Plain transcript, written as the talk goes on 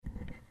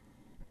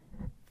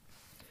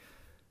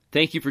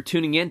Thank you for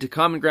tuning in to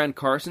Common Ground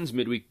Carson's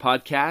Midweek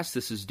Podcast.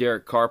 This is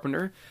Derek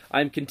Carpenter.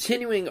 I'm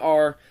continuing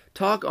our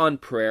talk on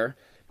prayer,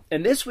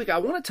 and this week I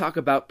want to talk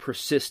about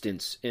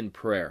persistence in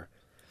prayer.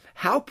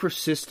 How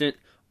persistent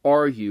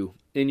are you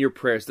in your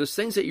prayers? Those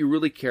things that you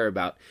really care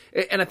about.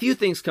 And a few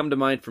things come to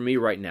mind for me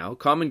right now.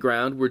 Common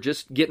Ground, we're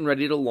just getting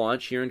ready to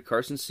launch here in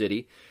Carson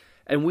City,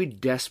 and we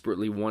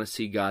desperately want to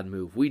see God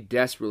move. We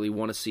desperately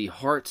want to see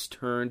hearts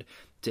turned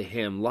to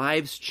Him,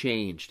 lives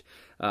changed,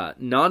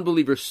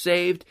 non-believers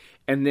saved,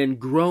 and then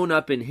grown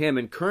up in Him,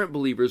 and current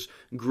believers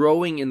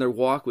growing in their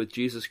walk with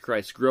Jesus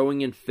Christ,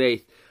 growing in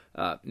faith,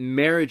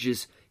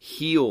 marriages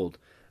healed,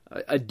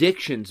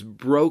 addictions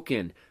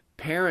broken,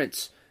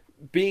 parents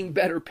being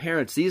better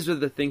parents. These are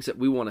the things that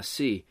we want to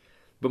see.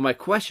 But my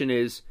question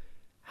is,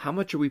 how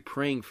much are we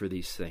praying for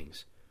these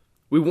things?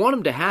 We want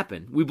them to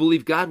happen. We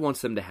believe God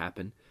wants them to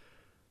happen.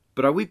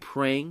 But are we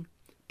praying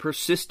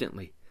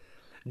persistently?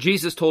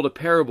 Jesus told a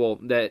parable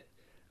that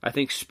I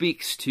think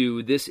speaks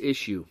to this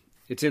issue.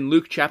 It's in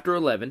Luke chapter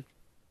 11,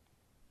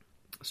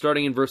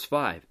 starting in verse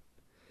 5.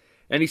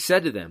 And He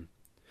said to them,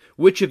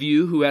 "Which of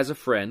you who has a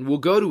friend will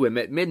go to him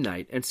at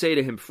midnight and say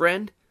to him,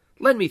 'Friend,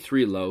 lend me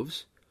 3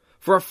 loaves,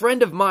 for a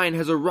friend of mine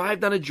has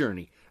arrived on a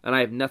journey, and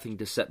I have nothing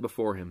to set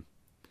before him.'"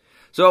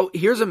 So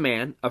here's a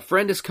man, a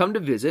friend has come to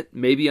visit,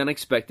 maybe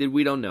unexpected,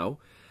 we don't know.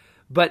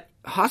 But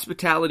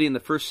hospitality in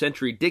the first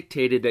century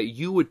dictated that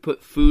you would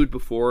put food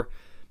before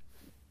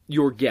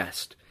your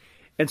guest.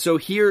 And so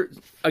here,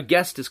 a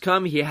guest has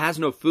come, he has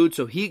no food,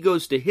 so he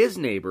goes to his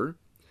neighbor,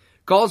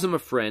 calls him a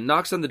friend,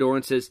 knocks on the door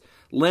and says,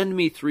 "Lend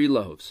me 3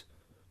 loaves.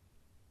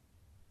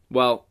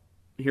 Well,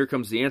 here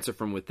comes the answer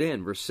from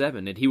within, verse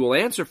 7. And he will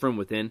answer from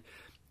within,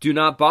 "Do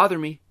not bother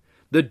me.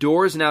 The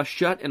door is now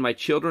shut and my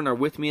children are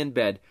with me in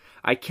bed.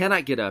 I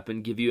cannot get up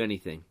and give you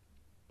anything."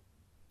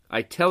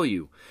 I tell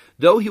you,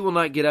 though he will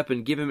not get up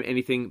and give him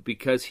anything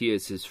because he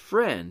is his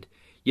friend,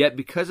 yet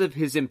because of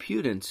his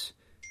impudence,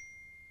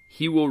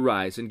 he will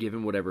rise and give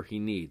him whatever he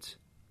needs.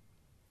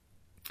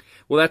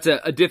 Well, that's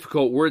a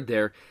difficult word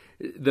there.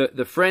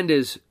 The friend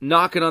is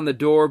knocking on the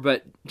door,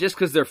 but just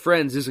because they're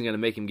friends isn't going to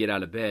make him get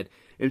out of bed.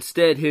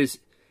 Instead, his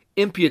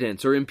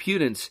impudence or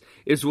impudence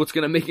is what's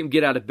going to make him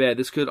get out of bed.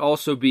 This could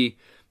also be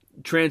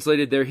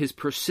translated there, his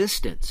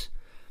persistence.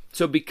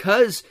 So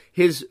because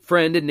his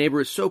friend and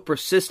neighbor is so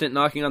persistent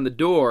knocking on the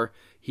door,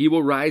 he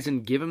will rise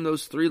and give him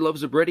those 3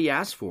 loaves of bread he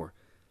asked for.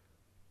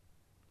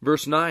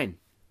 Verse 9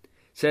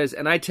 says,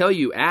 "And I tell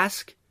you,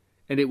 ask,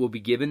 and it will be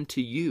given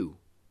to you.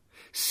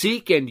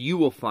 Seek, and you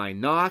will find.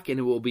 Knock, and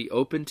it will be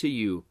open to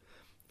you.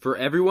 For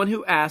everyone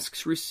who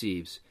asks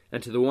receives,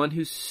 and to the one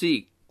who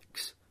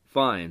seeks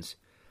finds,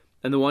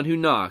 and the one who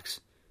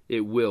knocks,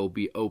 it will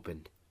be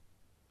opened."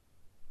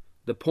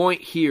 The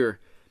point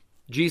here,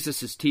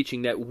 Jesus is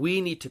teaching that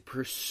we need to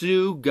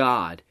pursue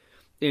God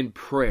in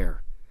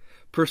prayer,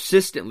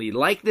 persistently,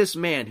 like this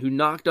man who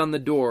knocked on the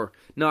door,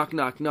 knock,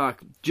 knock,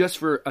 knock, just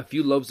for a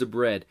few loaves of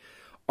bread.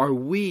 Are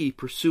we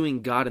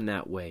pursuing God in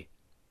that way?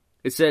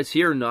 It says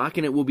here, "Knock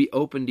and it will be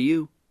open to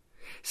you.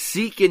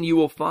 Seek and you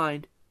will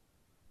find."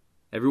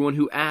 Everyone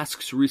who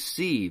asks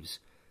receives.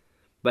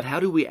 But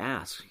how do we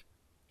ask?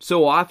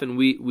 So often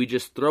we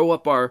just throw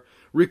up our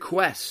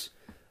requests.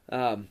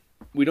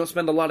 We don't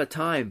spend a lot of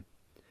time.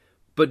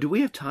 But do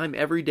we have time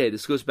every day?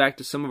 This goes back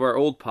to some of our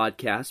old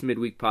podcasts,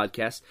 midweek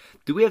podcasts.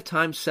 Do we have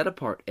time set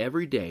apart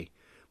every day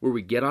where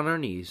we get on our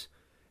knees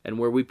and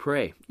where we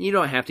pray? You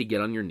don't have to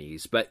get on your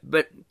knees, but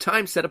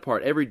time set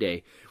apart every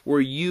day where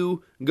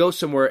you go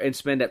somewhere and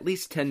spend at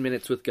least 10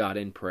 minutes with God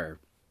in prayer.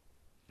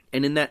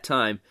 And in that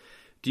time,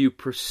 do you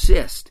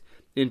persist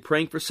in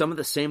praying for some of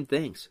the same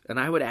things? And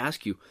I would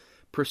ask you,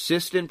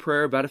 persist in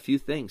prayer about a few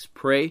things.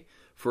 Pray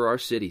for our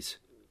cities.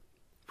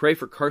 Pray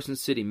for Carson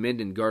City,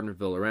 Minden,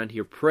 Gardnerville, around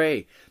here.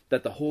 Pray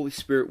that the Holy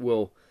Spirit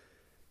will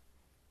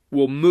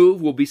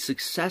move, will be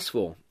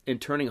successful in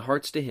turning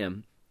hearts to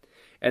Him,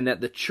 and that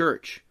the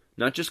church,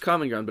 not just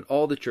Common Ground, but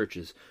all the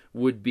churches,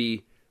 would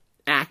be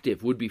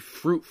active, would be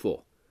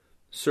fruitful,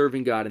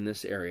 serving God in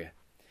this area.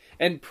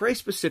 And pray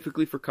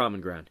specifically for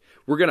Common Ground.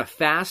 We're going to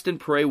fast and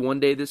pray one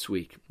day this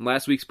week.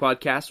 Last week's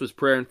podcast was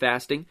prayer and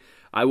fasting.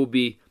 I will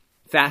be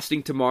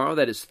fasting tomorrow.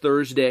 That is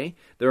Thursday.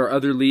 There are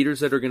other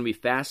leaders that are going to be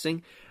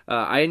fasting.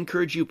 I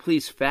encourage you,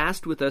 please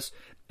fast with us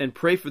and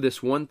pray for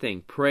this one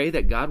thing. Pray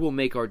that God will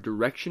make our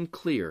direction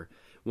clear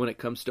when it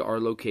comes to our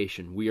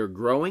location. We are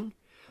growing.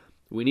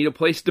 We need a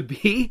place to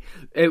be.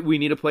 We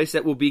need a place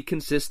that will be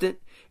consistent.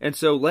 And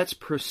so let's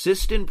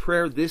persist in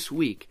prayer this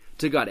week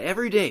to God.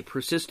 Every day,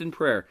 persist in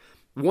prayer.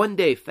 One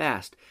day,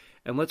 fast.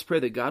 And let's pray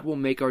that God will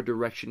make our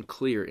direction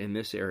clear in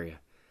this area.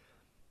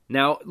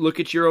 Now, look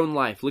at your own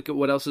life. Look at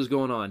what else is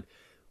going on.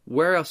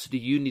 Where else do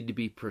you need to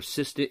be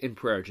persistent in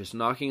prayer? Just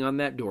knocking on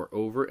that door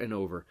over and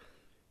over.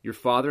 Your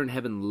Father in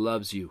heaven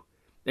loves you,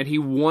 and He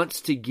wants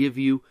to give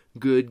you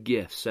good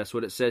gifts. That's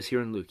what it says here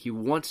in Luke. He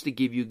wants to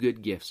give you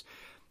good gifts.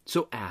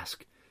 So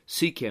ask,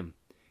 seek Him,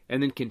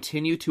 and then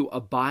continue to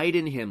abide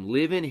in Him,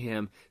 live in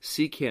Him,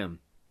 seek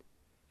Him.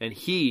 And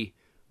He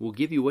will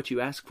give you what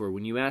you ask for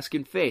when you ask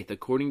in faith,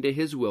 according to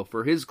His will,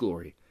 for His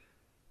glory.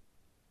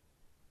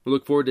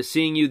 look forward to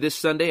seeing you this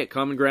Sunday at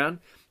Common Ground.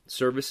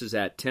 Service is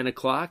at 10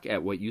 o'clock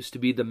at what used to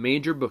be the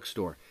Manger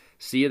Bookstore.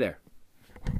 See you there.